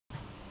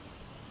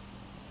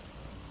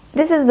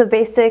this is the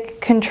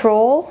basic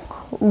control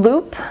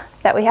loop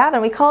that we have,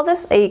 and we call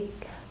this a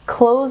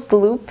closed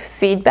loop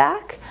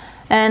feedback.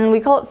 And we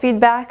call it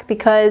feedback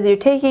because you're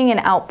taking an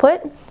output.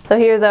 So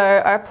here's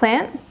our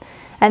plant,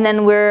 and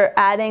then we're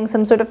adding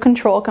some sort of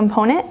control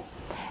component,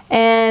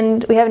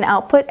 and we have an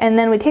output, and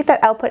then we take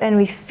that output and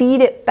we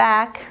feed it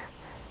back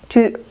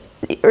to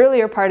the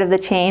earlier part of the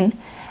chain.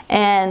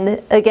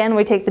 And again,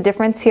 we take the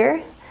difference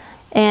here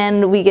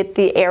and we get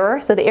the error.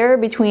 So the error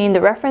between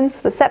the reference,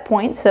 the set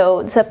point.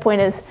 So the set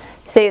point is,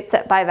 say it's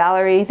set by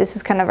Valerie. This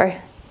is kind of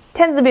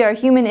tends to be our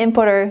human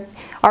input or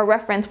our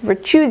reference. We're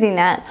choosing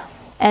that.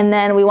 And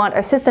then we want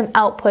our system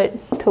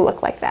output to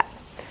look like that.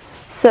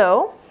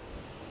 So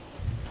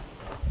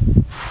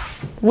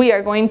we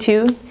are going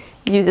to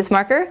use this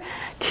marker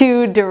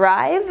to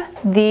derive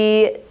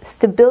the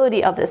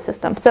stability of this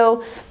system.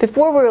 So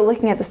before we were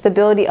looking at the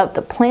stability of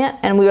the plant,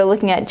 and we were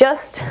looking at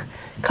just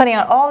cutting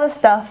out all this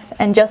stuff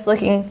and just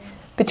looking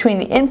between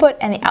the input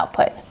and the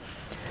output.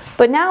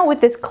 But now with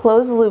this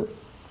closed loop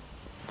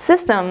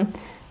system,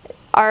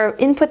 our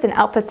inputs and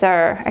outputs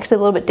are actually a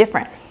little bit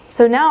different.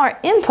 So now our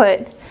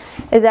input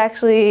is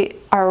actually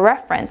our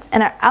reference,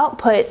 and our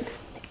output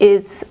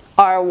is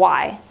our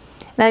y.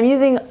 And I'm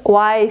using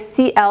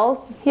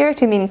YCL here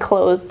to mean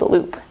close the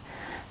loop.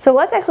 So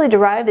let's actually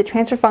derive the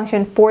transfer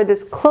function for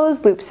this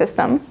closed loop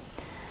system.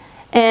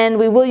 And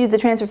we will use the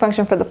transfer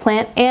function for the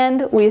plant,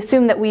 and we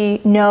assume that we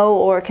know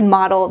or can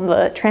model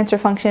the transfer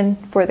function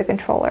for the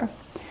controller.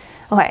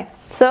 Okay,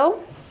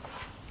 so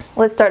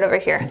let's start over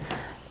here.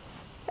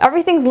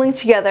 Everything's linked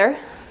together,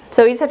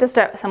 so we just have to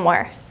start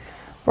somewhere.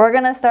 We're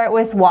going to start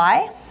with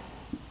Y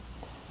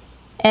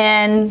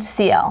and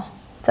CL.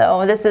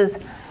 So this is,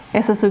 I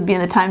guess this would be in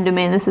the time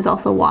domain. This is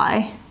also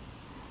Y,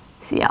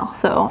 CL,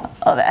 so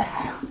of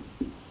S.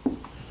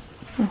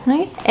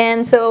 Okay.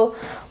 And so,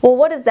 well,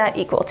 what does that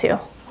equal to?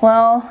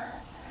 Well,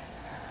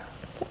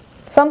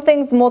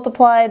 something's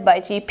multiplied by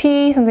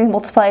GP, something's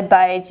multiplied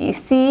by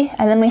GC,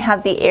 and then we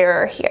have the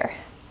error here.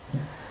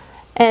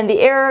 And the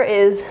error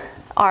is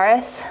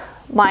RS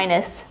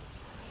minus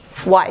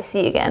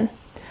YC again.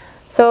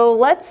 So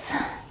let's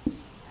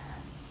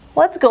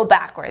go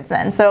backwards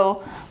then.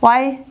 So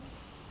Y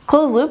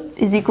closed loop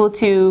is equal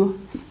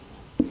to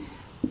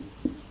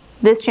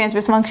this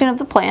transfer function of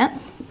the plant.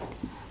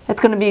 That's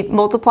going to be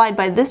multiplied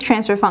by this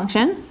transfer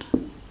function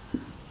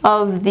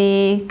of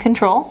the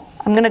control.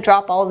 I'm going to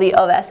drop all the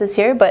of s's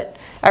here, but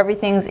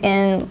everything's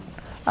in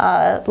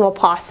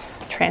Laplace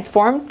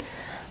transformed.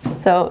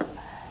 So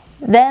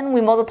then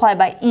we multiply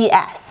by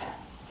ES.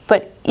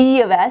 But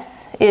E of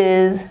S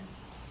is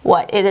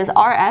what? It is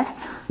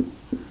RS,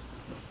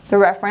 the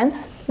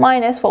reference,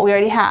 minus what we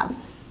already have.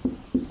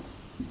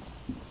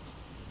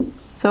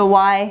 So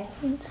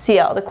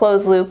YCL, the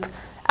closed loop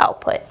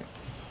output.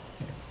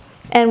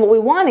 And what we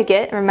want to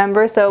get,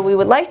 remember, so we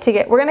would like to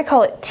get, we're going to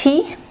call it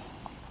T.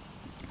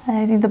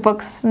 I think the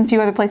books and a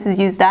few other places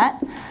use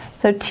that.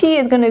 So T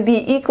is going to be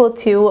equal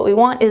to, what we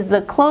want is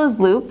the closed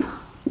loop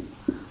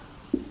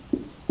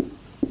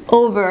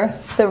over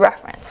the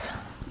reference.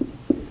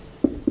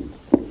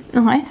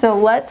 Okay, so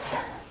let's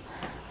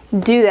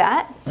do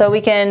that. So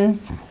we can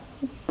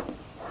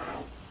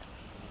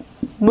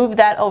move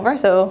that over,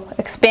 so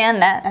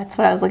expand that, that's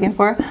what I was looking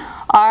for.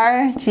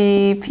 R,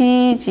 G,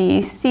 P,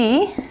 G,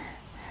 C.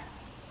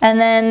 And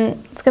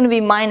then it's going to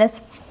be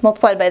minus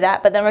multiplied by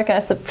that, but then we're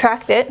going to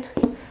subtract it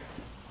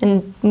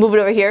and move it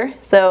over here.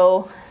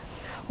 So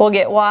we'll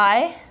get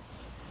Y,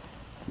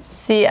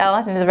 CL,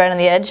 I think this is right on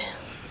the edge.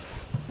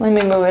 Let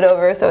me move it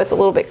over so it's a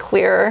little bit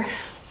clearer.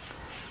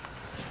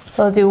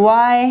 So I'll do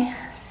Y,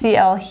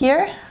 CL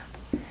here.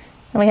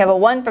 And we have a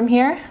 1 from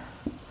here.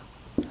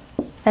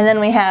 And then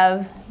we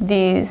have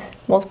these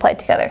multiplied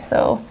together.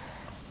 So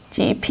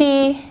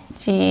GP,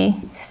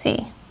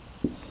 GC.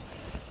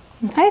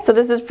 Okay, so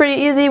this is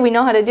pretty easy. We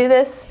know how to do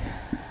this.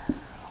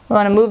 We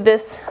want to move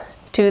this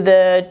to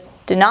the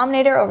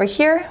denominator over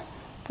here.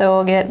 So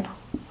we'll get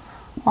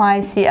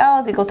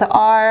YCL is equal to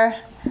R,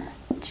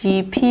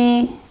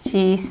 GP,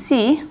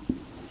 GC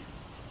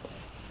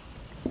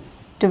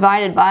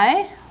divided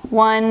by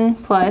 1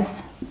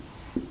 plus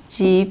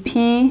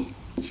GP,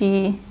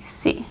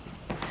 GC.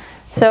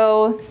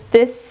 So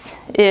this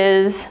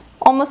is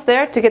almost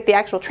there. To get the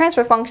actual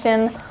transfer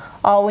function,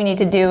 all we need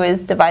to do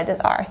is divide this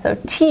R. So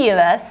T of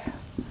S,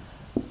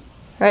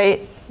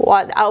 right,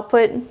 what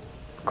output,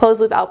 closed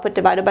loop output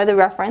divided by the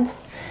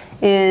reference,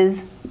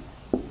 is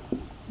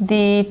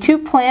the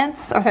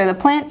the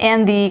plant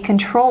and the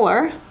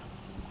controller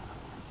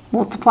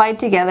multiplied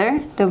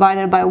together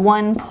divided by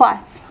 1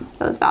 plus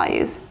those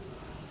values.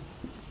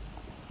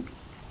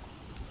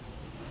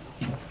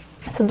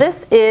 So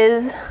this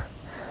is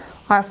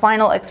our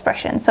final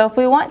expression. So if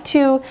we want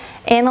to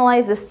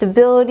analyze the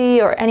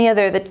stability or any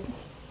other,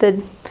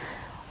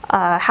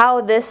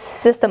 how this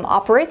system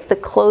operates, the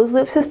closed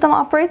loop system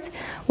operates,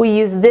 we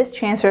use this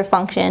transfer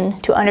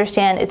function to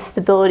understand its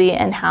stability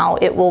and how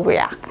it will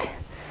react.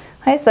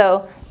 Okay,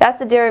 so that's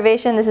the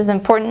derivation. This is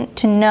important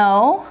to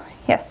know.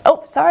 Yes,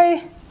 oh,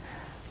 sorry.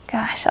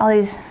 Gosh, all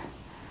these.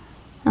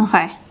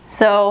 Okay,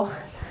 so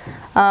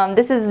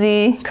This is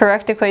the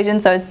correct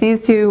equation, so it's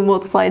these two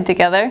multiplied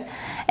together.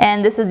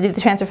 And this is the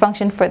transfer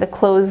function for the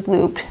closed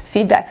loop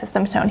feedback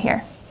system shown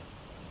here.